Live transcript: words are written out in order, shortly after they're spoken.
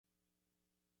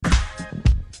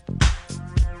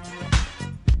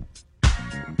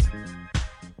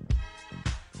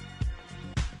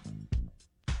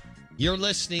You're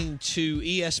listening to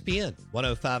ESPN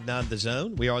 105.9 The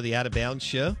Zone. We are the Out of Bounds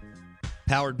Show,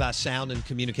 powered by Sound and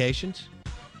Communications.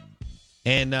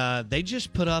 And they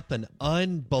just put up an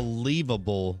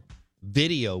unbelievable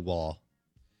video wall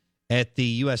at the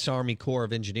U.S. Army Corps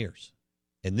of Engineers.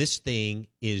 And this thing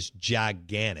is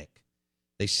gigantic.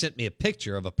 They sent me a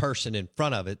picture of a person in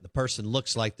front of it. The person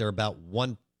looks like they're about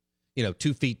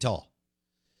 2 feet tall.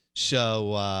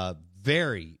 So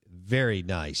very, very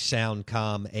nice.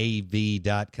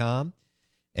 SoundcomAV.com.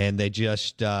 And they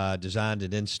just designed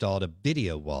and installed a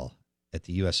video wall at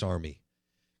the U.S. Army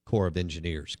Corps of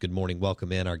Engineers. Good morning.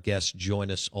 Welcome in. Our guests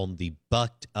join us on the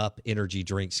Bucked Up Energy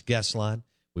Drinks guest line.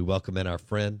 We welcome in our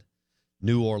friend,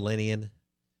 New Orleanian.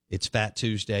 It's Fat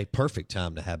Tuesday. Perfect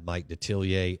time to have Mike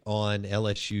Detillier on,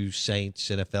 LSU Saints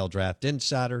NFL Draft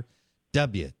Insider,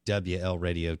 WWL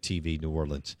Radio TV New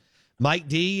Orleans. Mike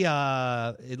D,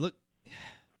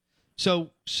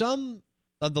 so some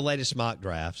of the latest mock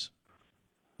drafts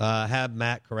have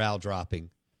Matt Corral dropping.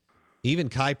 Even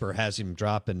Kuiper has him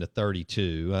dropping to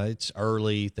 32. It's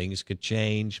early. Things could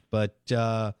change. But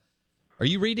are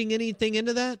you reading anything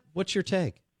into that? What's your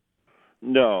take?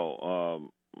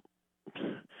 No.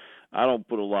 I don't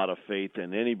put a lot of faith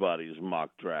in anybody's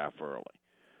mock draft early.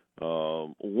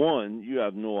 One, you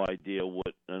have no idea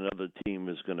what another team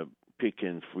is going to pick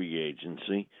in free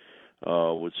agency.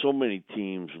 With so many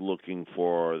teams looking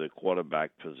for the quarterback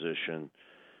position,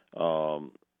 that's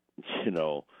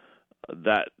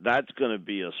going to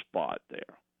be a spot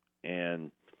there.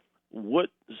 And what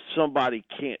somebody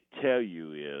can't tell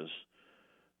you is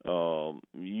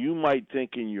you might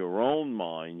think in your own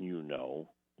mind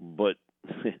but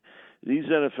these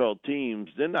NFL teams,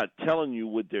 they're not telling you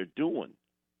what they're doing.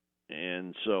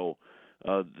 And so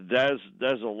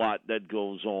there's a lot that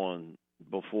goes on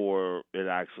before it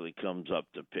actually comes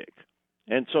up to pick.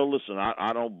 And so, listen,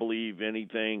 I don't believe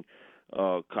anything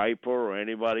Kuiper or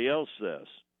anybody else says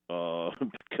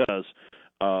because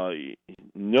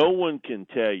no one can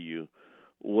tell you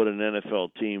what an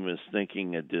NFL team is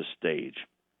thinking at this stage.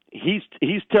 He's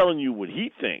telling you what he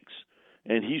thinks,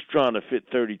 and he's trying to fit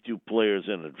 32 players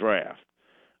in a draft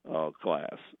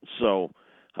class. So,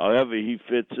 however he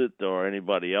fits it or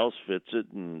anybody else fits it,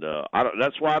 and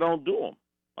that's why I don't do them.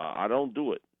 I don't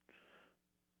do it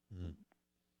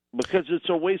because it's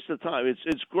a waste of time.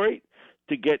 It's great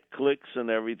to get clicks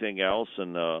and everything else,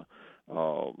 and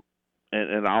I'll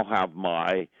have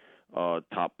my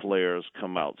top players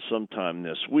come out sometime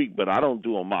this week, but I don't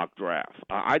do a mock draft.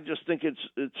 I just think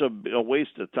it's a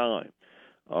waste of time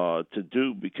to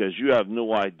do because you have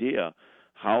no idea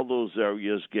how those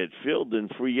areas get filled in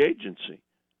free agency.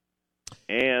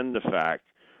 And the fact,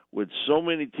 with so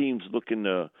many teams looking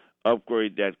to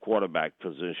upgrade that quarterback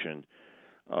position,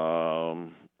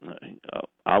 I'll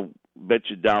bet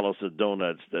you dollars to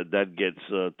donuts that gets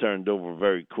turned over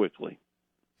very quickly.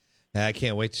 I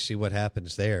can't wait to see what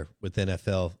happens there with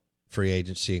NFL free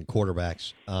agency and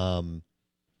quarterbacks. All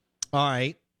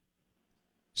right.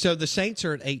 So the Saints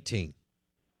are at 18.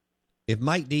 If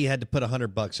Mike D had to put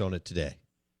 $100 on it today,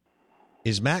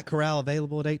 is Matt Corral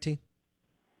available at 18?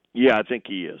 Yeah, I think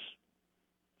he is.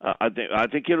 I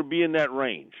think it'll be in that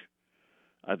range.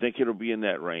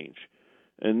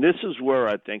 And this is where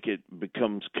I think it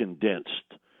becomes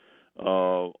condensed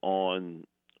on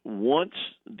once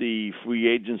the free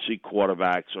agency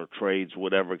quarterbacks or trades,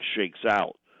 whatever shakes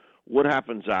out, what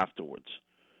happens afterwards?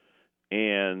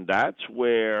 And that's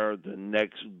where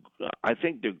I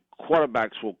think the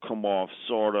quarterbacks will come off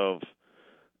sort of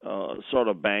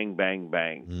bang, bang,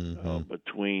 bang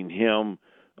between him,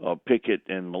 Pickett,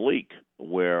 and Malik,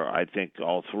 where I think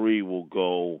all three will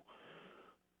go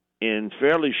in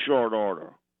fairly short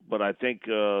order. But I think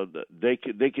they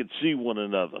could see one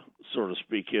another, so to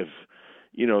speak, if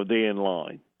they're in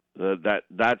line.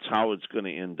 That's how it's going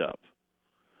to end up.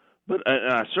 But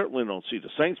I certainly don't see the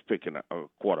Saints picking a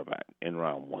quarterback in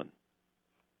round one.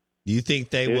 Do you think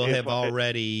they will have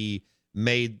already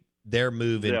made their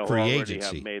move in free agency? They'll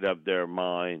already have made up their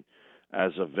mind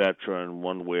as a veteran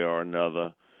one way or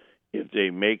another. If they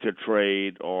make a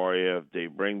trade or if they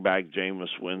bring back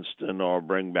Jameis Winston or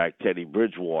bring back Teddy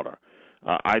Bridgewater,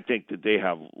 I think that they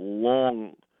have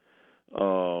long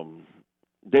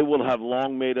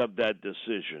made up that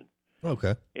decision.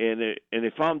 Okay. And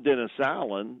if I'm Dennis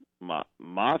Allen, my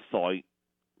thought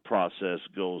process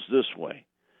goes this way.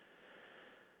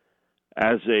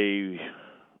 As a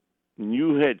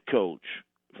new head coach,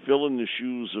 filling the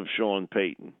shoes of Sean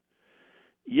Payton,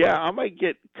 yeah, I might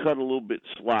get cut a little bit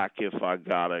slack if I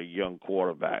got a young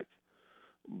quarterback,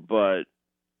 but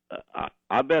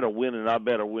I better win, and I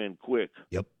better win quick.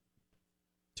 Yep.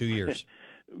 2 years.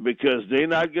 because they're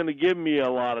not going to give me a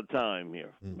lot of time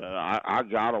here. I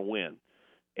got to win,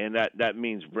 and that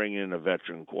means bringing in a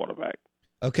veteran quarterback.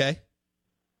 Okay.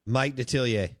 Mike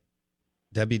Detillier,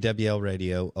 WWL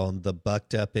Radio on the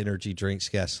Bucked Up Energy Drinks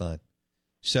guest line.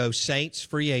 So Saints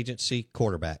free agency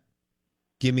quarterback.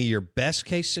 Give me your best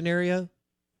case scenario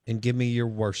and give me your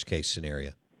worst case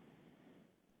scenario.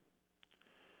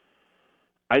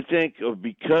 I think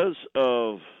because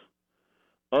of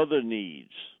other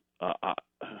needs,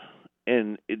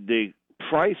 and the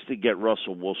price to get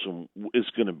Russell Wilson is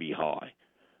going to be high.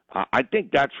 I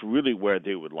think that's really where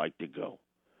they would like to go.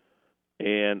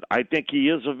 And I think he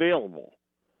is available,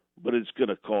 but it's going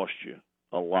to cost you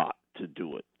a lot to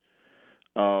do it.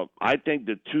 I think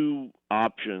the two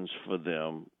options for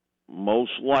them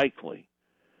most likely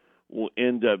will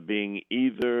end up being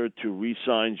either to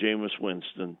re-sign Jameis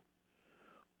Winston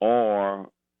or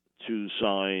to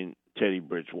sign Teddy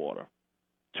Bridgewater.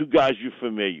 Two guys you're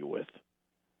familiar with.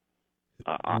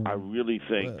 I really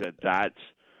think that's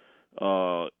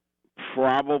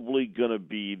probably going to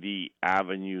be the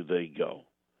avenue they go.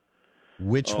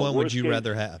 Which one would you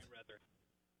rather have?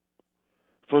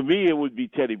 For me, it would be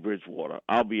Teddy Bridgewater.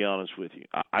 I'll be honest with you.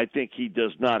 I think he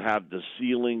does not have the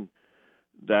ceiling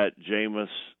that Jameis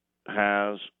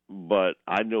has, but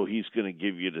I know he's going to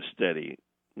give you the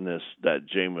steadiness that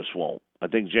Jameis won't. I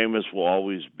think Jameis will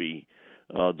always be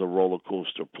the roller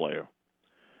coaster player.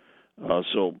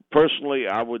 So personally,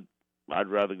 I'd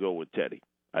rather go with Teddy.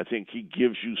 I think he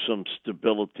gives you some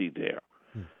stability there.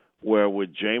 Where with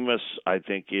Jameis, I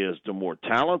think is the more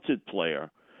talented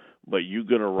player, but you're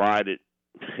going to ride it.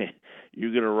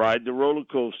 You're going to ride the roller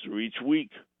coaster each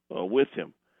week with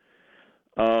him.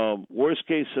 Worst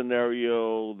case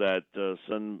scenario that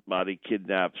somebody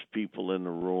kidnaps people in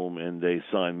the room and they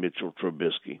sign Mitchell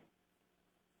Trubisky.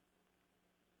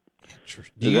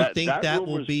 Do you think that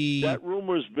will be? That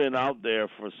rumor's been out there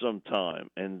for some time,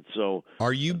 and so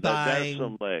are you buying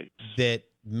some legs. That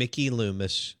Mickey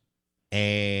Loomis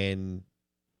and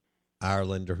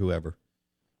Ireland or whoever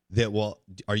that will?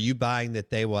 Are you buying that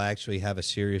they will actually have a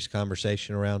serious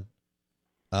conversation around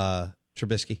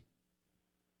Trubisky?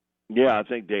 Yeah, I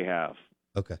think they have.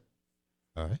 Okay,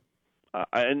 all right.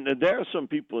 And there are some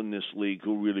people in this league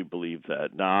who really believe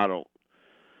that. Now, I don't.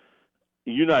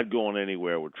 You're not going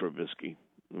anywhere with Trubisky.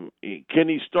 Can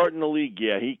he start in the league?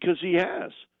 Yeah, because he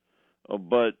has.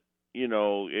 But,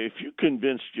 if you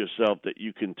convinced yourself that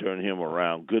you can turn him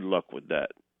around, good luck with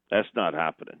that. That's not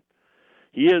happening.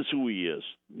 He is who he is.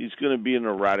 He's going to be an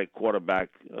erratic quarterback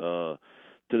to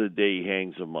the day he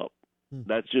hangs him up.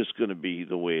 That's just going to be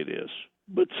the way it is.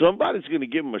 But somebody's going to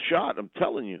give him a shot, I'm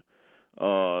telling you.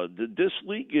 This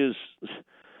league is...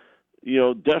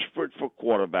 desperate for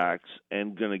quarterbacks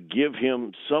and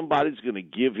somebody's going to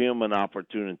give him an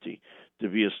opportunity to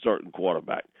be a starting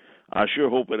quarterback. I sure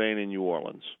hope it ain't in New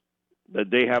Orleans,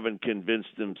 that they haven't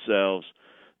convinced themselves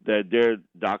that they're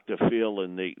Dr. Phil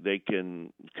and they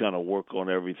can kind of work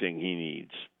on everything he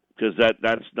needs, because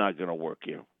that's not going to work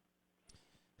here.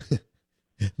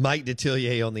 Mike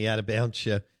Detillier on the Out of Bounds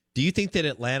Show. Do you think that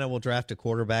Atlanta will draft a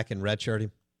quarterback and redshirt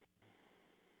him?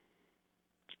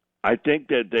 I think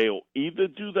that they'll either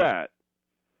do that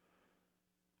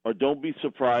or don't be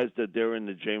surprised that they're in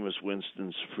the Jameis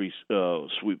Winston's free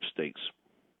sweepstakes.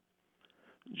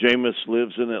 Jameis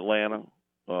lives in Atlanta.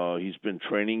 He's been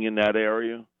training in that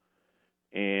area.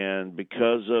 And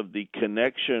because of the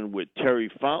connection with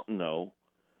Terry Fontenot,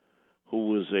 who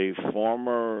was a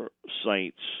former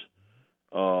Saints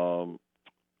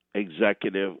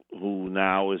executive who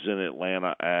now is in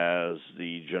Atlanta as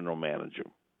the general manager.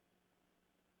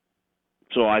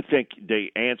 So I think the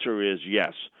answer is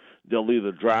yes. They'll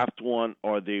either draft one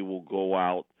or they will go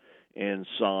out and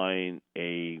sign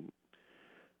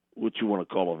what you want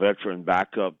to call a veteran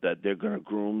backup that they're going to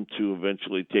groom to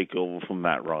eventually take over from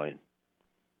Matt Ryan.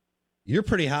 You're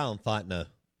pretty high on Fontenot,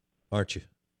 aren't you?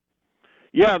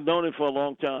 Yeah, I've known him for a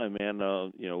long time, man.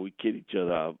 We kid each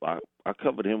other. I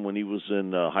covered him when he was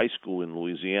in high school in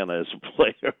Louisiana as a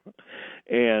player,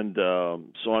 and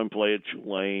saw him play at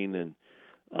Tulane,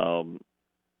 and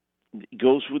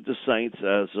goes with the Saints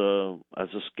as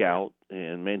a scout,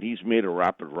 and man, he's made a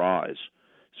rapid rise.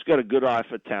 He's got a good eye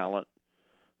for talent.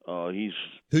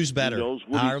 Who's better,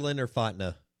 Ireland or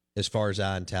Fontenot, as far as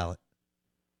eye and talent?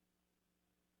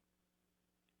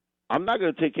 I'm not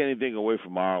going to take anything away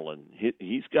from Ireland.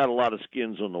 He's got a lot of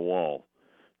skins on the wall.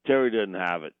 Terry doesn't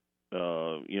have it,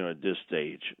 at this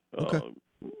stage. Okay.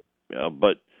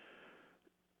 But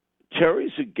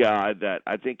Terry's a guy that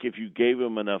I think if you gave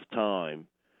him enough time,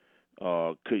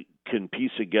 can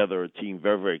piece together a team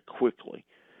very, very quickly.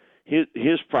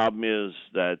 his problem is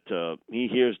that he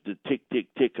hears the tick tick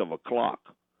tick of a clock,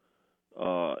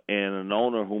 and an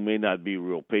owner who may not be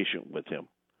real patient with him.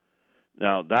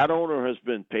 Now that owner has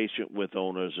been patient with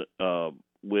owners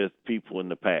with people in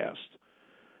the past,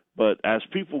 but as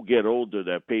people get older,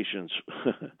 that patience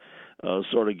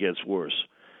sort of gets worse.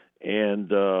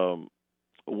 And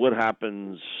what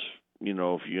happens,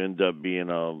 if you end up being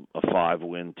a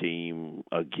 5-win team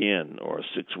again or a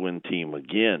 6-win team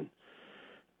again?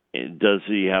 Does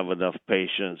he have enough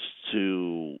patience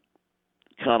to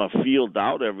kind of field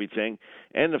out everything?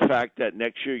 And the fact that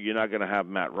next year you're not going to have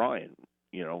Matt Ryan.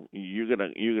 You're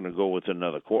gonna go with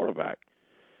another quarterback,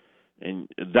 and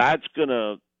that's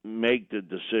gonna make the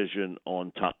decision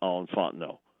on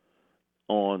Fontenot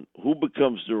on who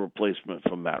becomes the replacement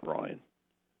for Matt Ryan.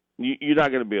 You're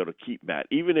not going to be able to keep Matt,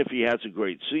 even if he has a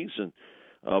great season,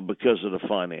 because of the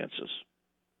finances.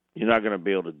 You're not going to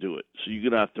be able to do it, so you're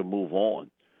going to have to move on.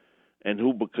 And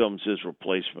who becomes his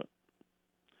replacement?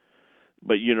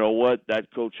 But you know what?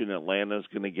 That coach in Atlanta is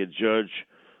going to get judged.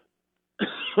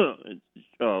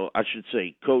 I should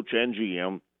say coach and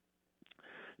GM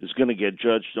is going to get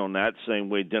judged on that same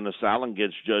way Dennis Allen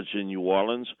gets judged in New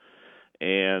Orleans.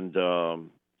 And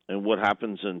what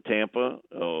happens in Tampa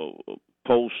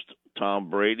post Tom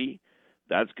Brady,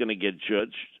 that's going to get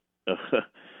judged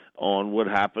on what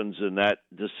happens in that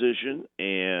decision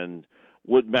and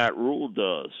what Matt Rule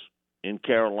does in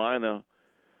Carolina,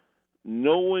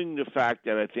 knowing the fact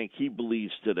that I think he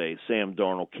believes today Sam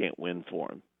Darnold can't win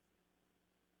for him.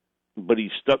 But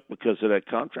he's stuck because of that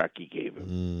contract he gave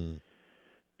him.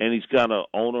 And he's got an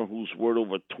owner who's worth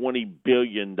over $20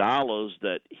 billion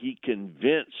that he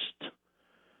convinced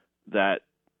that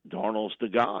Darnold's the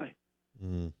guy.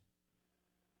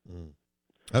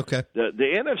 Okay. The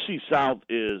NFC South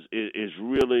is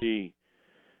really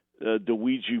the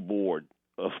Ouija board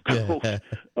of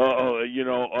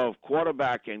of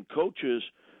quarterback and coaches,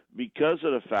 because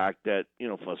of the fact that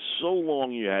for so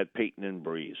long you had Peyton and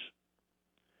Breeze,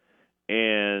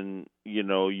 and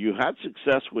you had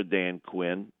success with Dan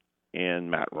Quinn and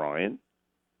Matt Ryan,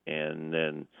 and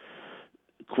then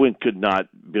Quinn could not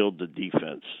build the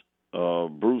defense.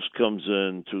 Bruce comes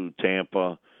into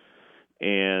Tampa,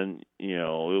 and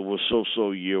it was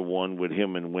so year one with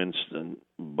him and Winston,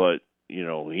 but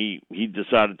he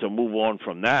decided to move on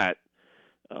from that,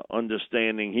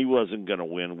 understanding he wasn't going to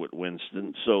win with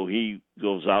Winston, so he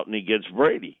goes out and he gets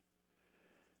Brady.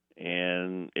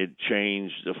 And it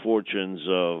changed the fortunes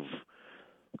of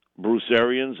Bruce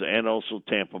Arians and also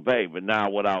Tampa Bay. But now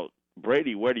without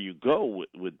Brady, where do you go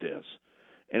with this?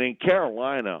 And in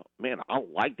Carolina, man, I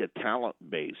like the talent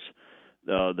base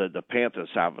that the Panthers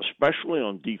have, especially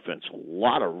on defense. A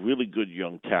lot of really good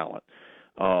young talent.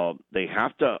 They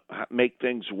have to make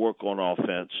things work on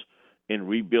offense in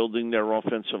rebuilding their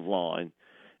offensive line,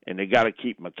 and they got to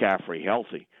keep McCaffrey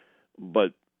healthy.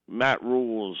 But Matt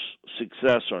Rule's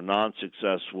success or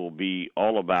non-success will be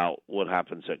all about what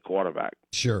happens at quarterback.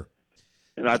 Sure.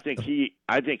 And I think he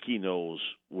knows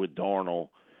with Darnold,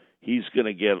 he's going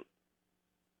to get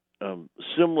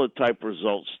similar type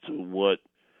results to what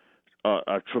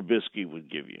a Trubisky would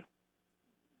give you.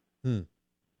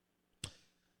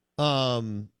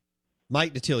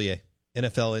 Mike Detillier,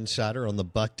 NFL Insider on the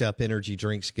Bucked Up Energy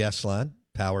Drinks guest line,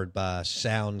 powered by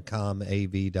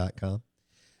SoundcomAV.com.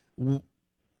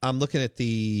 I'm looking at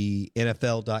the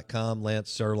NFL.com,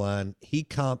 Lance Zierlein. He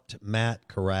comped Matt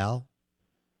Corral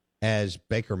as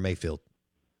Baker Mayfield.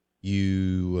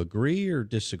 You agree or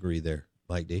disagree there,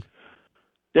 Mike D?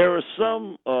 There are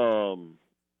some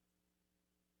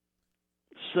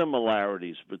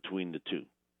similarities between the two.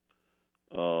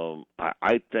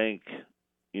 I think,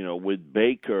 with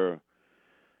Baker,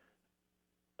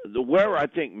 where I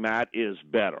think Matt is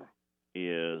better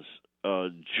is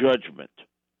judgment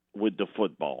with the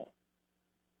football.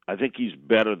 I think he's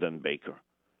better than Baker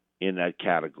in that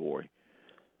category.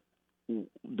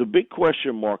 The big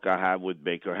question mark I have with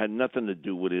Baker had nothing to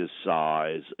do with his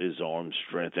size, his arm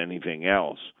strength, anything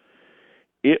else.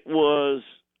 It was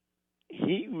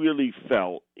he really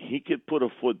felt he could put a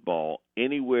football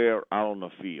anywhere out on the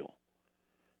field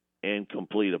and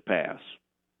complete a pass.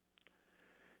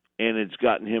 And it's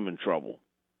gotten him in trouble.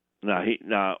 Now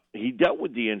he dealt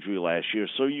with the injury last year,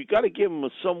 so you got to give him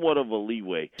somewhat of a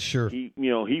leeway. Sure. He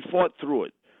fought through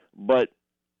it, but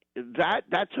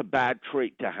that's a bad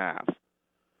trait to have.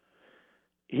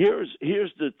 Here's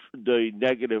the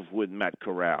negative with Matt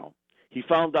Corral. He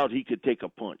found out he could take a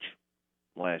punch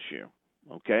last year.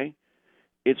 Okay,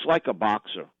 it's like a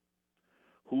boxer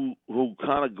who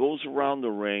kind of goes around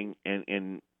the ring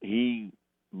and he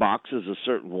boxes a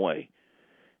certain way,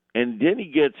 and then he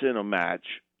gets in a match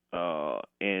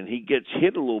and he gets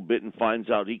hit a little bit and finds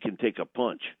out he can take a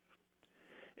punch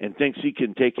and thinks he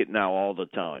can take it now all the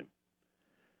time.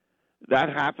 That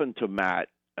happened to Matt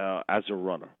as a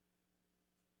runner.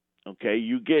 Okay,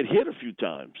 you get hit a few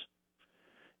times,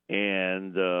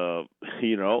 and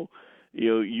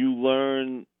you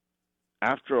learn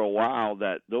after a while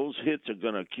that those hits are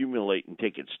going to accumulate and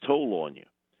take its toll on you.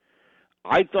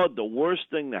 I thought the worst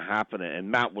thing to happen, and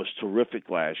Matt was terrific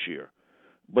last year,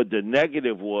 but the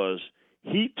negative was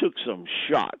he took some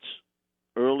shots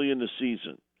early in the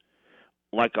season,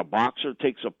 like a boxer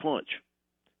takes a punch,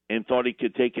 and thought he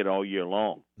could take it all year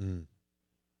long. And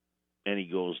he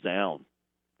goes down.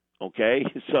 Okay?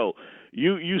 So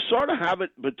you sort of have it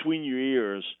between your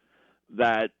ears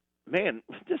that, man,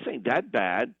 this ain't that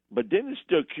bad, but then it's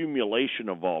the accumulation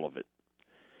of all of it.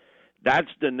 That's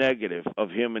the negative of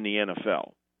him in the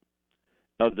NFL,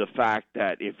 of the fact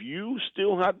that if you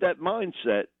still have that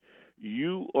mindset,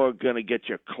 you are going to get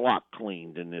your clock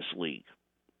cleaned in this league.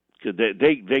 Because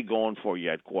they going for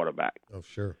you at quarterback. Oh,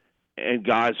 sure. And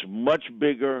guys much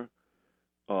bigger,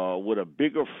 with a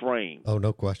bigger frame. Oh,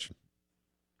 no question.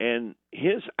 And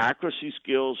his accuracy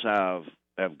skills have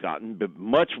gotten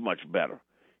much, much better.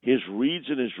 His reads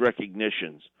and his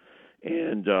recognitions.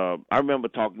 And I remember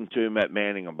talking to him at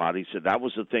Manning about it. He said that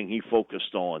was the thing he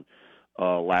focused on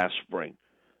last spring.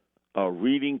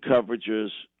 Reading coverages,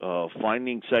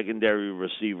 finding secondary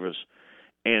receivers,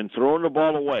 and throwing the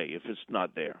ball away if it's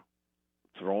not there.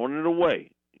 Throwing it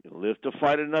away. You live to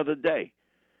fight another day.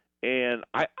 And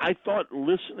I thought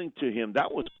listening to him,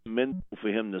 that was mental for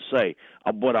him to say,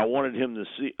 but I wanted to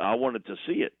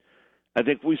see it. I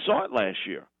think we saw it last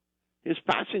year. His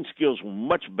passing skills were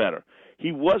much better.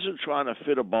 He wasn't trying to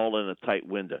fit a ball in a tight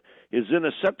window. His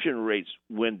interception rates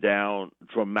went down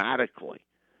dramatically.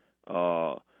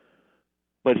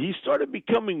 But he started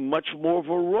becoming much more of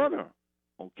a runner.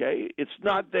 Okay? It's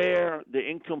not there, the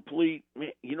incomplete.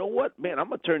 You know what? Man, I'm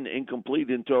going to turn the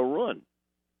incomplete into a run.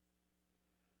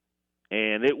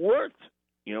 And it worked,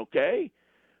 okay?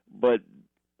 But,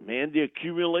 man, the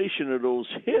accumulation of those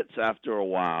hits after a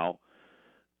while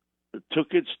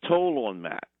took its toll on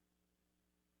Matt,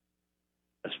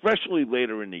 especially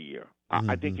later in the year.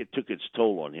 I think it took its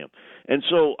toll on him. And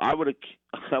so I would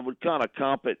kind of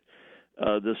comp it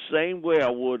the same way I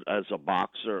would as a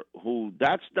boxer who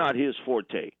that's not his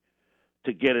forte,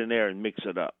 to get in there and mix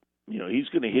it up. He's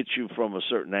going to hit you from a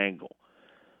certain angle.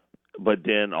 But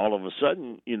then all of a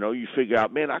sudden, you figure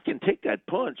out, man, I can take that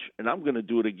punch, and I'm going to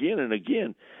do it again and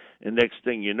again. And next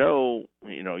thing you know,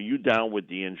 you down with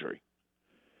the injury.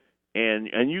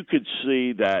 And you could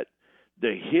see that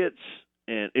the hits,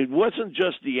 and it wasn't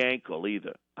just the ankle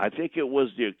either. I think it was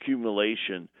the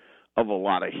accumulation of a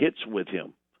lot of hits with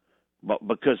him. But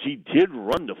because he did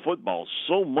run the football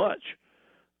so much,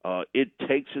 it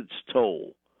takes its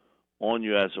toll on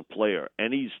you as a player.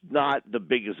 And he's not the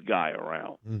biggest guy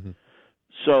around. Mm-hmm.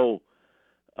 So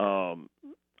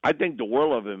I think the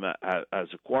world of him as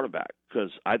a quarterback,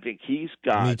 because I think he's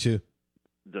got Me too.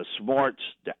 The smarts,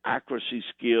 the accuracy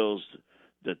skills,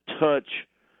 the touch.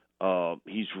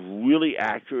 He's really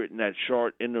accurate in that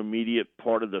short intermediate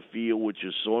part of the field, which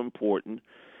is so important.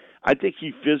 I think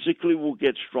he physically will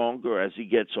get stronger as he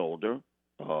gets older.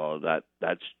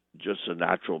 That's just a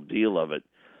natural deal of it.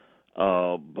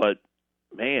 But,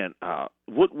 man,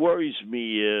 what worries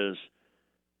me is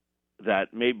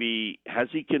that maybe has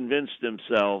he convinced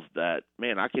himself that,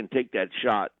 man, I can take that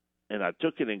shot, and I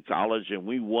took it in college and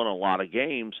we won a lot of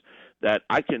games, that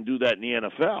I can do that in the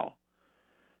NFL.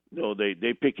 No,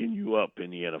 they picking you up in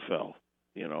the NFL.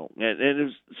 And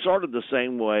it's sort of the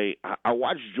same way. I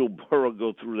watched Joe Burrow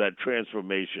go through that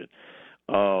transformation.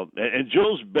 And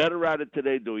Joe's better at it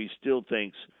today, though he still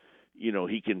thinks,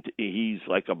 he's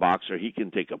like a boxer. He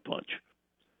can take a punch.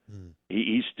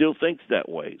 He still thinks that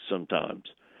way sometimes.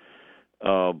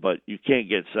 But you can't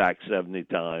get sacked 70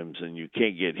 times, and you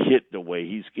can't get hit the way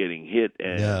he's getting hit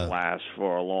and last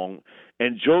for a long.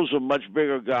 And Joe's a much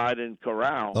bigger guy than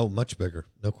Corral. Oh, much bigger,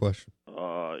 no question.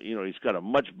 He's got a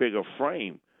much bigger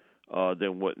frame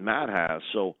than what Matt has.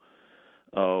 So,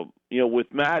 with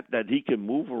Matt, that he can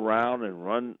move around and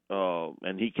run,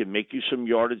 and he can make you some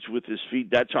yardage with his feet,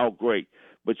 that's all great.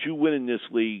 But you win in this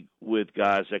league with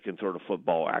guys that can throw the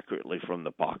football accurately from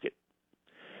the pocket.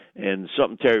 And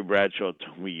something Terry Bradshaw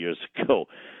told me years ago,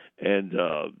 and,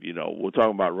 we're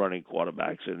talking about running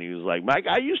quarterbacks, and he was like, Mike,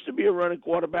 I used to be a running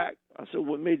quarterback. I said,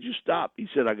 what made you stop? He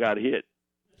said, I got hit.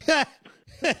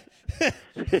 He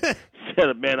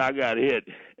said, man, I got hit.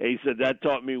 And he said, that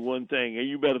taught me one thing, and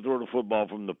you better throw the football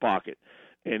from the pocket.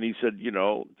 And he said,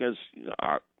 because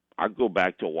I go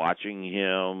back to watching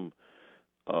him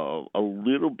a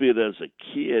little bit as a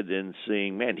kid and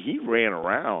seeing, man, he ran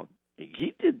around.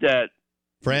 He did that.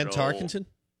 Fran Tarkenton?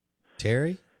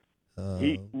 Terry?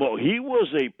 He was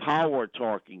a power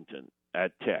Tarkenton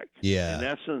at Tech. Yeah. In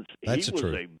essence, that's he was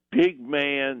true. a big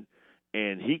man,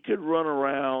 and he could run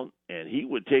around, and he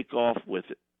would take off with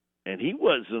it. And he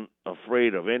wasn't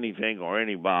afraid of anything or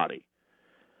anybody.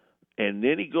 And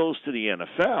then he goes to the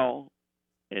NFL,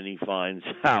 and he finds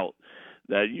out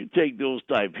that you take those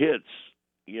type hits,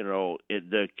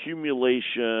 the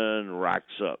accumulation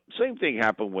racks up. Same thing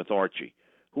happened with Archie,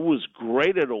 who was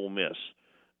great at Ole Miss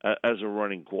as a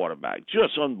running quarterback,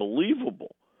 just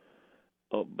unbelievable.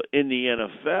 But in the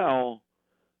NFL,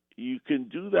 you can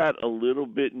do that a little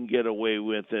bit and get away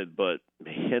with it, but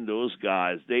man, those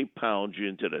guys, they pound you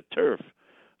into the turf.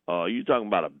 You're talking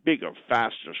about a bigger,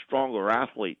 faster, stronger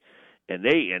athlete, and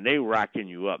they racking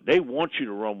you up. They want you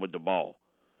to run with the ball.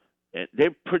 And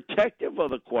they're protective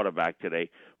of the quarterback today,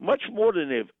 much more than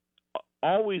they've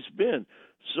always been.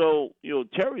 So,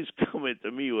 Terry's comment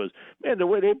to me was, man, the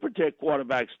way they protect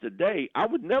quarterbacks today, I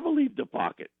would never leave the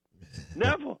pocket.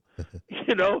 Never. He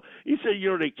said,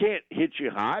 they can't hit you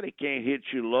high, they can't hit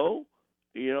you low,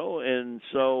 and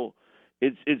so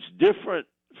it's different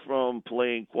from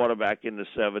playing quarterback in the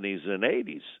 70s and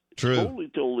 80s. True.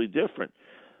 Totally different.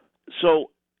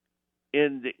 So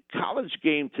in the college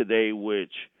game today,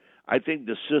 which I think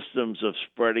the systems of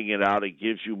spreading it out, it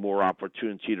gives you more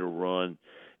opportunity to run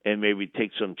and maybe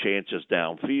take some chances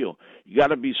downfield. You got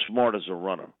to be smart as a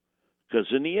runner. Because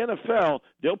in the NFL,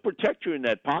 they'll protect you in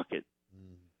that pocket.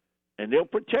 And they'll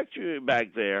protect you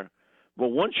back there. But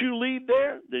once you lead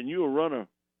there, then you're a runner.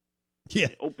 Yeah.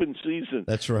 Open season.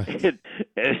 That's right.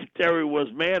 And Terry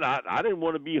was, man, I didn't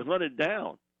want to be hunted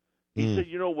down. He said,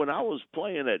 when I was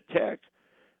playing at Tech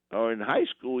or in high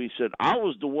school, he said, I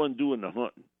was the one doing the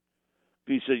hunting.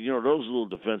 He said, those little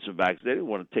defensive backs, they didn't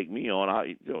want to take me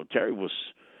on. Terry was,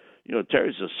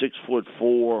 Terry's a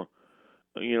 6'4",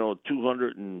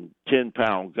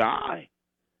 210-pound guy.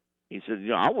 He said,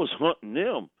 I was hunting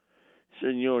them. He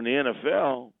said, in the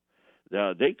NFL,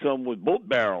 they come with both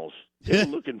barrels. They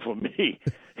were looking for me.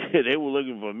 They were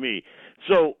looking for me.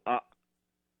 So,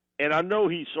 and I know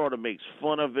he sort of makes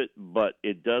fun of it, but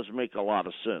it does make a lot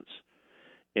of sense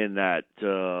in that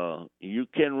you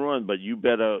can run, but you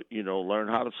better, learn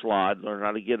how to slide, learn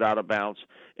how to get out of bounds.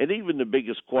 And even the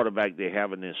biggest quarterback they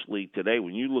have in this league today,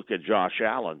 when you look at Josh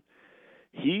Allen,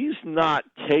 he's not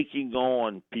taking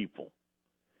on people.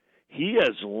 He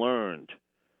has learned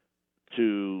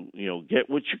to, get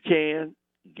what you can,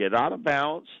 get out of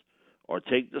bounds, or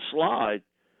take the slide,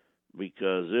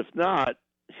 because if not,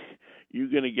 you're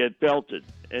going to get belted.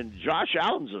 And Josh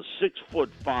Allen's a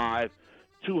 6'5",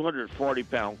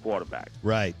 240-pound quarterback.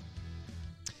 Right.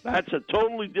 That's a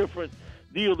totally different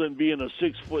deal than being a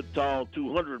 6-foot-tall,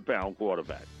 200-pound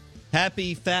quarterback.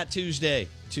 Happy Fat Tuesday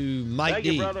to Mike Thank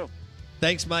D. you, brother.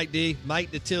 Thanks, Mike D. Mike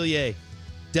Detillier,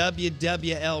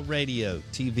 WWL Radio,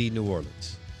 TV New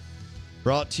Orleans.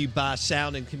 Brought to you by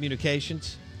Sound and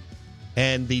Communications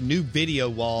and the new video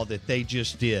wall that they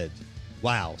just did.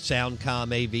 Wow,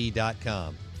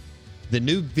 soundcomav.com. The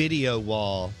new video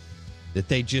wall that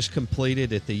they just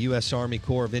completed at the U.S. Army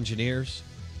Corps of Engineers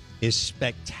is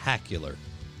spectacular.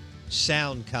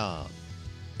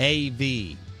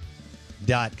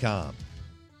 Soundcomav.com.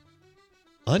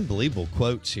 Unbelievable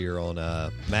quotes here on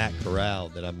Matt Corral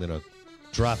that I'm going to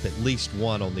drop at least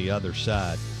one on the other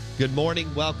side. Good morning.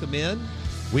 Welcome in.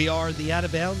 We are the Out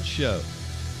of Bounds Show.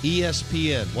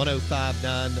 ESPN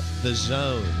 105.9 The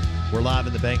Zone. We're live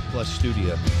in the Bank Plus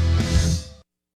studio.